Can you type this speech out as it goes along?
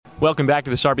Welcome back to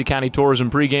the Sarpy County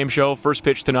Tourism pregame show. First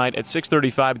pitch tonight at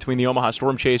 6:35 between the Omaha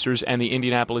Storm Chasers and the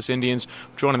Indianapolis Indians.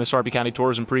 We're joined on the Sarpy County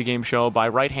Tourism pregame show by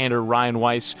right-hander Ryan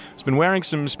Weiss, who's been wearing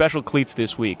some special cleats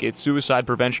this week. It's Suicide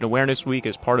Prevention Awareness Week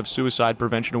as part of Suicide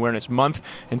Prevention Awareness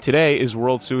Month, and today is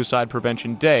World Suicide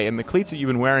Prevention Day. And the cleats that you've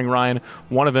been wearing, Ryan,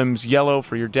 one of them's yellow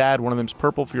for your dad, one of them's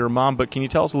purple for your mom, but can you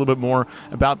tell us a little bit more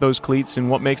about those cleats and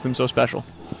what makes them so special?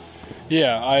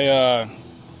 Yeah,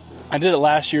 I did it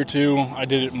last year too. I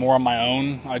did it more on my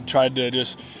own. I tried to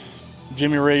just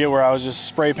Jimmy rig it where I was just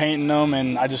spray painting them,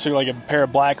 and I just took like a pair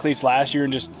of black cleats last year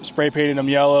and just spray painted them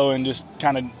yellow, and just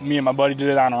kind of me and my buddy did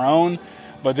it on our own.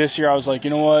 But this year I was like,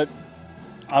 you know what?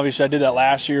 Obviously I did that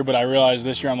last year, but I realized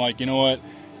this year I'm like, you know what?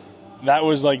 That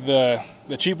was like the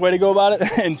cheap way to go about it,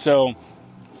 and so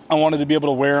I wanted to be able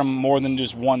to wear them more than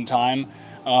just one time.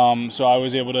 So I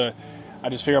was able to. I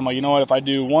just figured I'm like, you know what? If I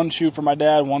do one shoe for my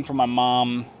dad, one for my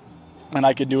mom, and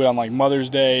I could do it on like Mother's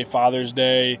Day, Father's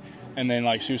Day, and then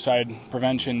like Suicide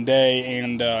Prevention Day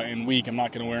and week. I'm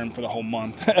not going to wear them for the whole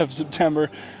month of September,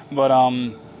 but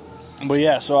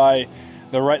yeah. So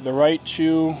the right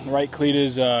shoe, the right cleat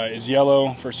is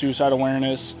yellow for suicide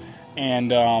awareness,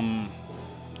 and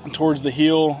towards the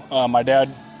heel, my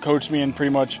dad coached me in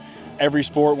pretty much every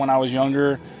sport when I was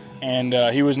younger, and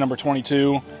he was number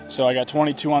 22, so I got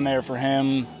 22 on there for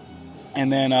him,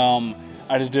 and then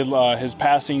I just did his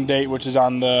passing date, which is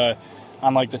on the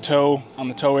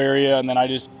toe area, and then I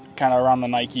just kind of around the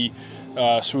Nike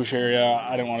swoosh area.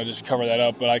 I didn't want to just cover that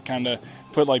up, but I kind of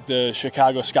put like the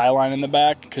Chicago skyline in the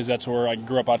back because that's where I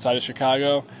grew up outside of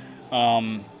Chicago.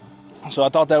 So I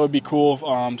thought that would be cool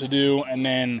to do. And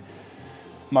then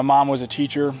my mom was a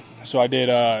teacher, so I did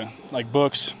like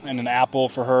books and an apple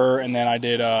for her, and then I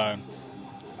did her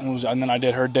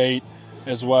date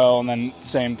as well, and then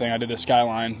same thing, I did the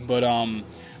skyline. But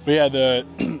yeah, the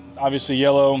obviously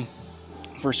yellow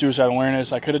for suicide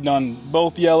awareness. I could have done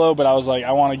both yellow, but I was like,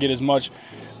 I want to get as much,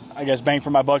 I guess, bang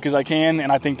for my buck as I can,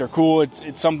 and I think they're cool.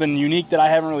 It's something unique that I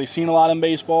haven't really seen a lot in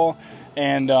baseball,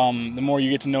 and the more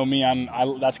you get to know me,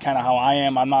 that's kind of how I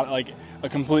am. I'm not like a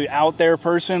completely out there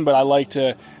person, but I like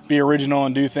to be original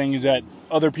and do things that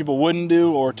other people wouldn't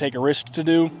do or take a risk to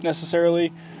do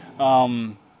necessarily.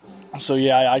 So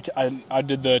yeah, I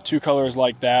did the two colors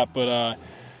like that, but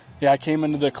yeah, I came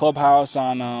into the clubhouse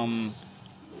on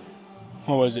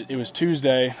what was it? It was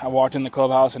Tuesday. I walked in the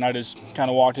clubhouse and I just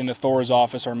kind of walked into Thor's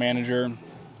office, our manager,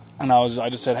 and I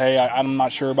just said, hey, I'm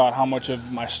not sure about how much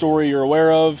of my story you're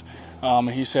aware of, and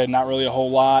he said not really a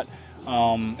whole lot,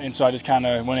 and so I just kind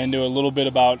of went into a little bit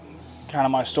about kind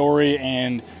of my story,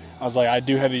 and I was like, I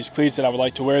do have these cleats that I would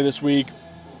like to wear this week,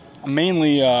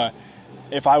 mainly.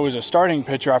 If I was a starting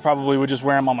pitcher, I probably would just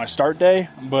wear them on my start day,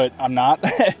 but I'm not,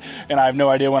 and I have no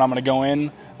idea when I'm going to go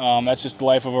in. That's just the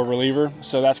life of a reliever.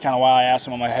 So that's kind of why I asked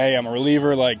him. I'm like, hey, I'm a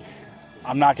reliever. Like,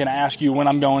 I'm not going to ask you when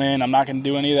I'm going in. I'm not going to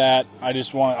do any of that. I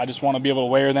just want to be able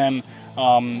to wear them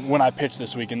when I pitch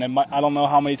this week. And I don't know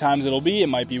how many times it'll be. It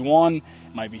might be one,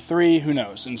 it might be three, who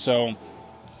knows? And so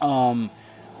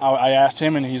I asked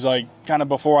him, and he's like, kind of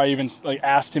before I even like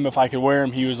asked him if I could wear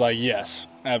them, he was like, yes,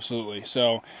 absolutely.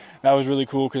 So that was really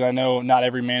cool because I know not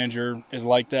every manager is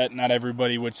like that. Not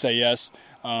everybody would say yes.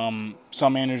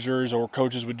 Some managers or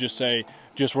coaches would just say,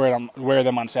 just wear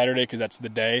them on Saturday because that's the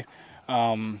day.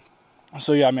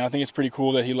 So yeah, I mean, I think it's pretty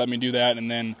cool that he let me do that.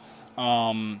 And then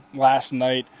last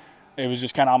night, it was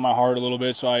just kind of on my heart a little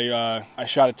bit, so I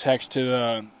shot a text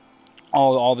to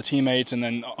all the teammates, and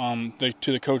then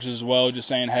to the coaches as well, just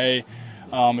saying, hey,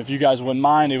 if you guys wouldn't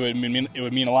mind, it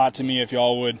would mean a lot to me if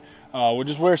y'all would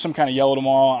just wear some kind of yellow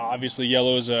tomorrow. Obviously,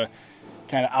 yellow is a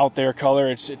kind of out there color.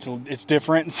 It's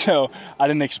different, so I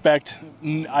didn't expect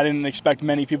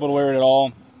many people to wear it at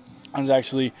all. I was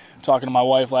actually talking to my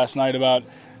wife last night about.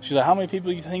 She's like, how many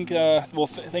people do you think will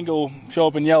show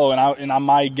up in yellow? And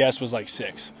my guess was like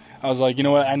 6. I was like, you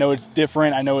know what? I know it's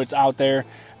different. I know it's out there,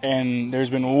 and there's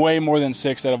been way more than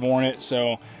 6 that have worn it.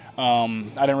 So I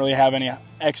didn't really have any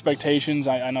expectations.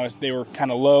 I know they were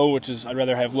kind of low, which is I'd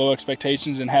rather have low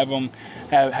expectations and have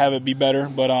it be better.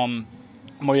 But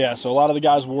well, yeah. So a lot of the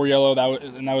guys wore yellow,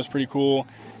 that was pretty cool.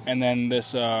 And then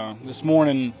this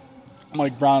morning,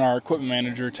 Mike Brown, our equipment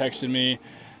manager, texted me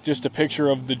just a picture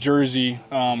of the jersey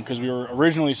because we were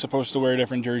originally supposed to wear a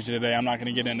different jersey today. I'm not going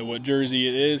to get into what jersey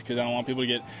it is because I don't want people to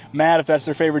get mad if that's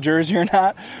their favorite jersey or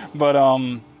not. But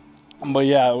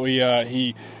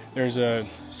yeah, there's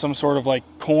some sort of like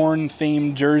corn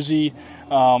themed jersey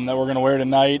that we're going to wear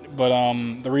tonight. But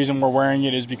the reason we're wearing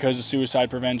it is because of suicide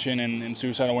prevention and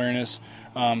suicide awareness.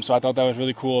 So I thought that was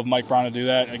really cool of Mike Brown to do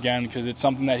that again because it's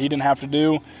something that he didn't have to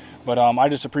do. But I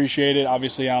just appreciate it.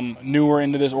 Obviously, I'm newer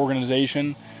into this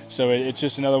organization, So it's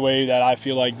just another way that I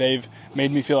feel like they've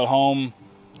made me feel at home,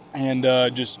 and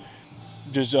just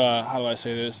how do I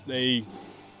say this?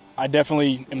 I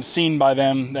definitely am seen by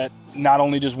them that not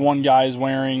only just one guy is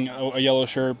wearing a yellow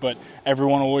shirt, but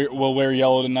everyone will wear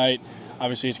yellow tonight.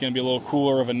 Obviously, it's going to be a little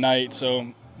cooler of a night, so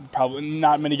probably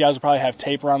not many guys will probably have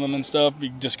tape around them and stuff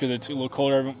just because it's a little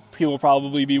colder. People will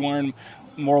probably be wearing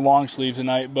more long sleeves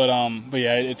tonight, but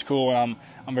yeah, it's cool, and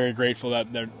I'm very grateful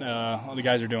that the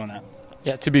guys are doing that.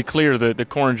 Yeah, to be clear, the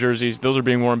corn jerseys, those are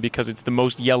being worn because it's the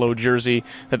most yellow jersey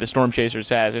that the Storm Chasers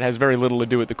has. It has very little to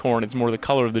do with the corn. It's more the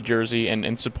color of the jersey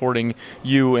and supporting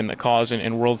you and the cause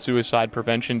and World Suicide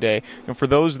Prevention Day. And for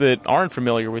those that aren't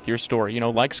familiar with your story,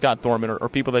 like Scott Thorman or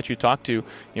people that you talk to,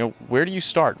 where do you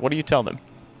start? What do you tell them?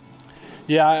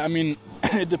 Yeah, I mean,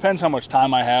 it depends how much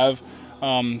time I have,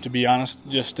 to be honest,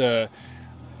 just to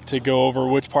go over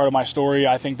which part of my story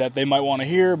I think that they might want to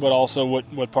hear, but also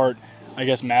what part I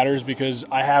guess matters, because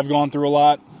I have gone through a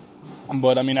lot.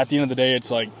 But I mean, at the end of the day, it's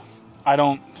like I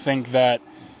don't think that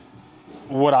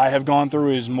what I have gone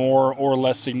through is more or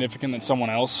less significant than someone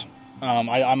else.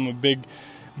 I'm a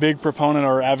big proponent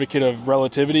or advocate of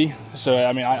relativity. So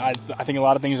I mean, I think a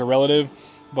lot of things are relative.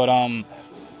 But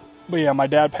yeah, my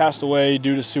dad passed away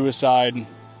due to suicide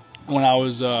when I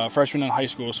was a freshman in high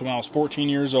school. So when I was 14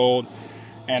 years old,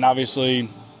 and obviously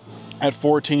at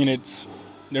 14,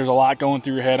 there's a lot going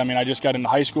through your head. I mean, I just got into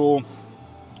high school,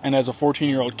 and as a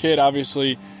 14-year-old kid,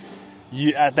 obviously,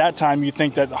 at that time, you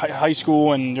think that high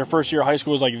school and your first year of high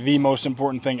school is like the most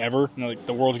important thing ever. Like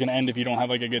the world's going to end if you don't have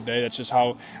like a good day. That's just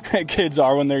how kids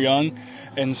are when they're young.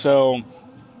 And so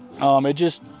it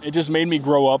just made me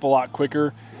grow up a lot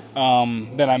quicker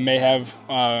than I may have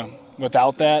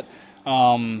without that.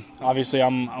 Obviously,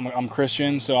 I'm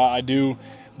Christian, so I do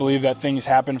believe that things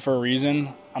happen for a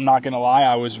reason. I'm not going to lie,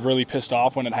 I was really pissed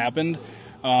off when it happened,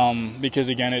 because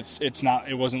again,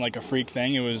 it wasn't like a freak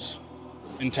thing, it was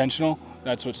intentional.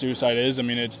 That's what suicide is. I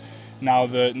mean, it's now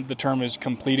the term is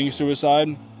completing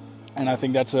suicide, and I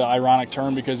think that's an ironic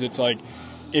term because it's like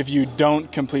if you don't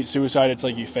complete suicide, it's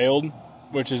like you failed,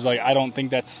 which is like I don't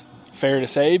think that's fair to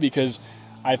say, because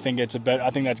I think I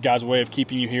think that's God's way of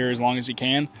keeping you here as long as He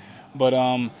can. But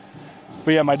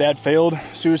yeah, my dad failed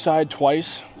suicide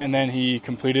twice, and then he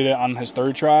completed it on his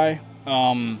third try.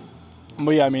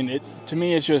 But yeah, I mean, to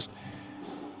me, it's just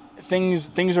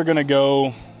things are going to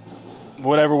go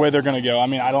whatever way they're going to go. I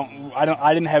mean,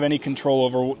 I didn't have any control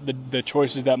over the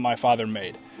choices that my father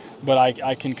made, but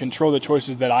I can control the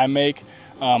choices that I make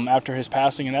after his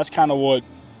passing, and that's kind of what,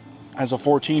 as a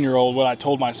 14-year-old, what I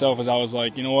told myself is I was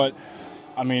like, you know what?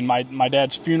 I mean, my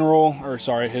dad's funeral, or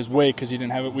sorry, his wake, because we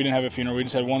didn't have a funeral. We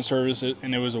just had one service,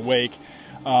 and it was a wake.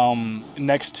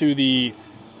 Next to the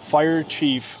fire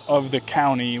chief of the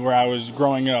county where I was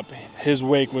growing up, his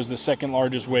wake was the second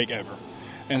largest wake ever.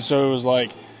 And so it was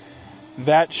like,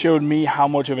 that showed me how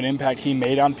much of an impact he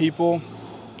made on people.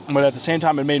 But at the same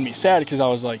time, it made me sad because I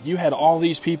was like, you had all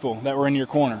these people that were in your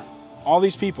corner, all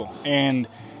these people, and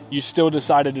you still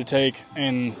decided to take,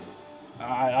 and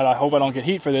I hope I don't get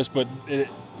heat for this, but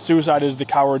suicide is the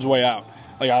coward's way out.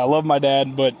 Like, I love my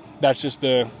dad, but that's just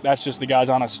the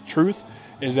God's honest truth,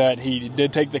 is that he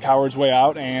did take the coward's way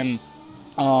out, and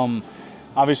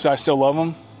obviously I still love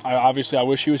him. I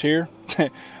wish he was here,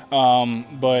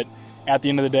 but at the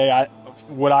end of the day,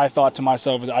 what I thought to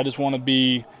myself is I want to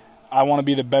be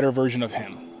the better version of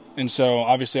him. And so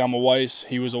obviously I'm a Weiss,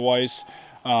 he was a Weiss,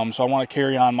 so I want to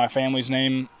carry on my family's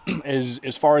name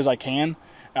as far as I can.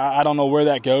 I don't know where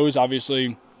that goes.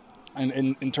 Obviously,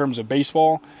 in terms of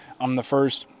baseball, I'm the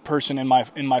first person in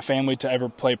my family to ever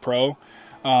play pro,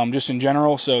 just in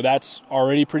general. So that's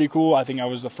already pretty cool. I think I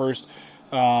was the first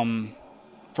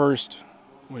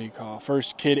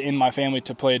kid in my family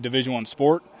to play a Division I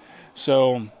sport.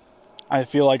 So I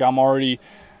feel like I'm already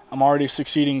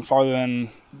succeeding farther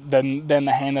than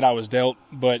the hand that I was dealt.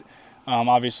 But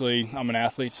obviously, I'm an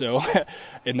athlete, so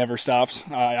it never stops.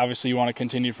 Obviously, you want to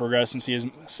continue to progress and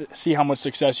see how much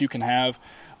success you can have.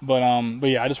 But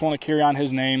yeah, I just want to carry on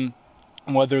his name,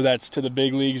 whether that's to the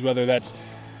big leagues, whether that's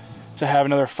to have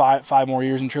another five more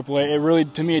years in AAA. It really,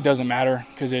 to me, it doesn't matter,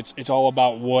 because it's all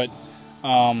about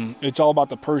it's all about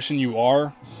the person you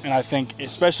are. And I think,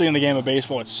 especially in the game of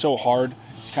baseball, it's so hard.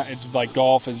 It's like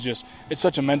golf is just, it's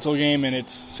such a mental game. And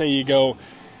it's, say you go,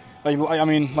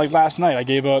 like last night I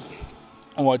gave up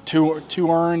two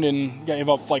earned and gave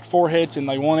up like 4 hits in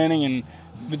like 1 inning, and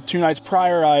the 2 nights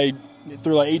prior I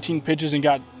threw like 18 pitches and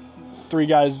got 3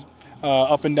 guys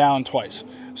up and down twice.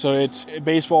 So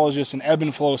baseball is just an ebb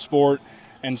and flow sport.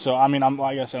 And so I mean,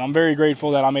 like I said, I'm very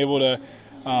grateful that I'm able to,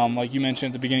 like you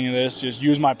mentioned at the beginning of this, just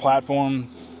use my platform.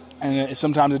 And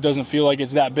sometimes it doesn't feel like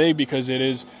it's that big, because it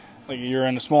is like you're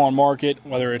in a smaller market,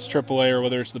 whether it's AAA or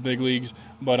whether it's the big leagues.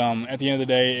 But at the end of the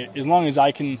day, as long as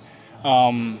I can,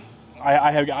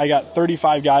 I got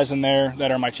 35 guys in there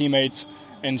that are my teammates,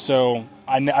 and so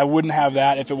I wouldn't have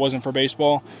that if it wasn't for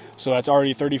baseball. So that's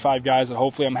already 35 guys that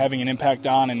hopefully I'm having an impact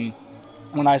on. And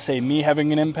when I say me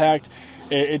having an impact,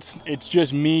 it's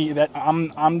just me, that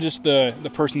I'm just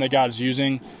the person that God is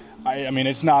using. I mean,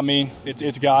 it's not me,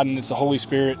 it's God and it's the Holy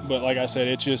Spirit. But like I said,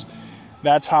 it's just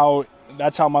that's how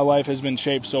my life has been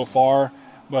shaped so far.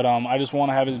 But I just want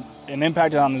to have an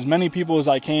impact on as many people as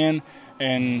I can,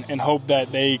 and hope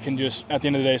that they can just at the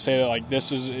end of the day say that like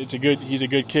he's a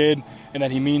good kid, and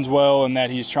that he means well, and that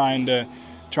he's trying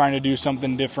to do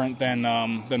something different than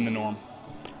the norm.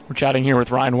 We're chatting here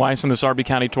with Ryan Weiss on the Sarpy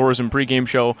County Tourism pregame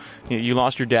show. You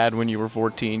lost your dad when you were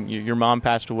 14. Your mom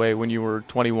passed away when you were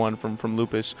 21 from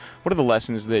lupus. What are the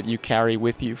lessons that you carry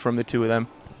with you from the two of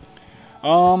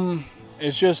them?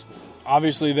 It's just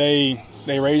obviously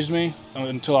they raised me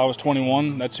until I was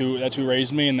 21. That's who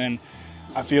raised me, and then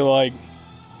I feel like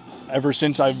ever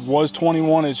since I was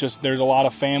 21, it's just there's a lot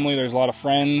of family, there's a lot of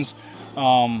friends.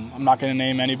 I'm not going to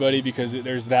name anybody because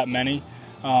there's that many.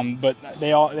 But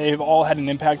they've all had an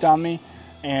impact on me,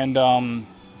 and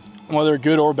whether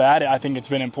good or bad, I think it's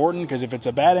been important, because if it's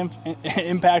a bad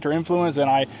impact or influence, then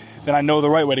I know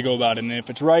the right way to go about it, and if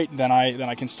it's right, then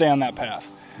I can stay on that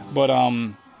path. But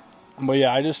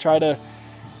yeah, I just try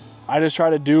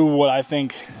to do what I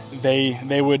think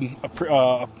they would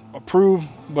approve,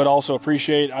 but also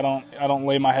appreciate. I don't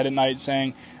lay my head at night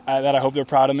saying that I hope they're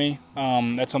proud of me.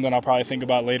 That's something I'll probably think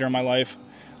about later in my life.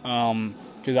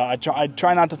 Because I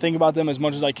try not to think about them as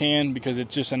much as I can, because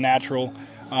it's just a natural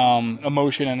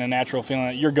emotion and a natural feeling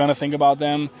that you're going to think about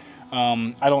them.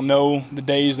 I don't know the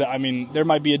days there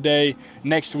might be a day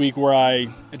next week where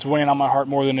it's weighing on my heart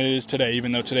more than it is today,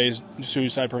 even though today is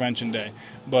Suicide Prevention Day.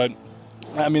 But,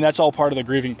 that's all part of the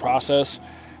grieving process.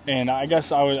 And I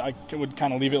guess I would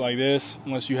kind of leave it like this,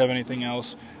 unless you have anything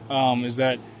else, is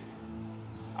that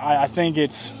I think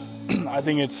it's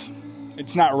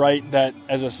not right that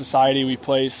as a society we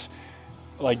place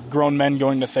like grown men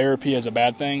going to therapy as a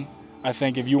bad thing. I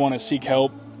think if you want to seek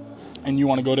help and you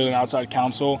want to go to an outside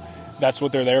counsel, that's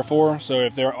what they're there for. So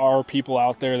if there are people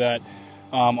out there that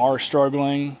are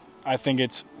struggling, I think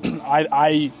it's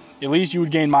I at least you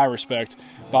would gain my respect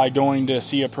by going to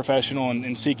see a professional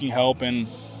and seeking help. And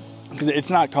because it's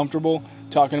not comfortable,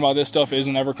 talking about this stuff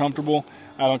isn't ever comfortable.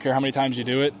 I don't care how many times you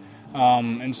do it.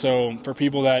 And so for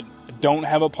people that don't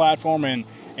have a platform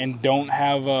and don't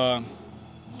have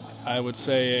I would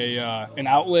say an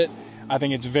outlet, I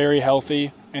think it's very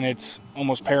healthy, and it's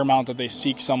almost paramount that they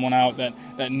seek someone out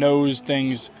that knows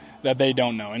things that they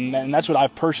don't know. And that's what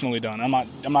I've personally done.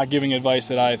 I'm not giving advice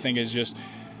that I think is just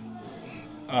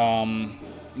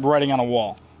writing on a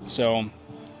wall. So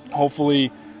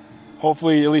hopefully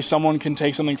at least someone can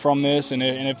take something from this, and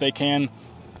if they can,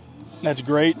 that's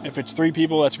great. If it's 3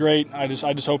 people, that's great. I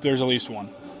just hope there's at least one.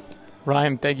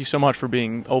 Ryan, thank you so much for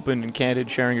being open and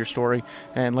candid, sharing your story,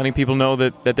 and letting people know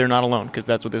that they're not alone, because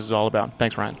that's what this is all about.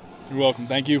 Thanks, Ryan. You're welcome.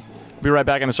 Thank you. We'll be right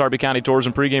back on the Sarpy County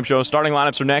Tourism pregame show. Starting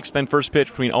lineups are next, then first pitch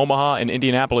between Omaha and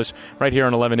Indianapolis right here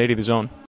on 1180 The Zone.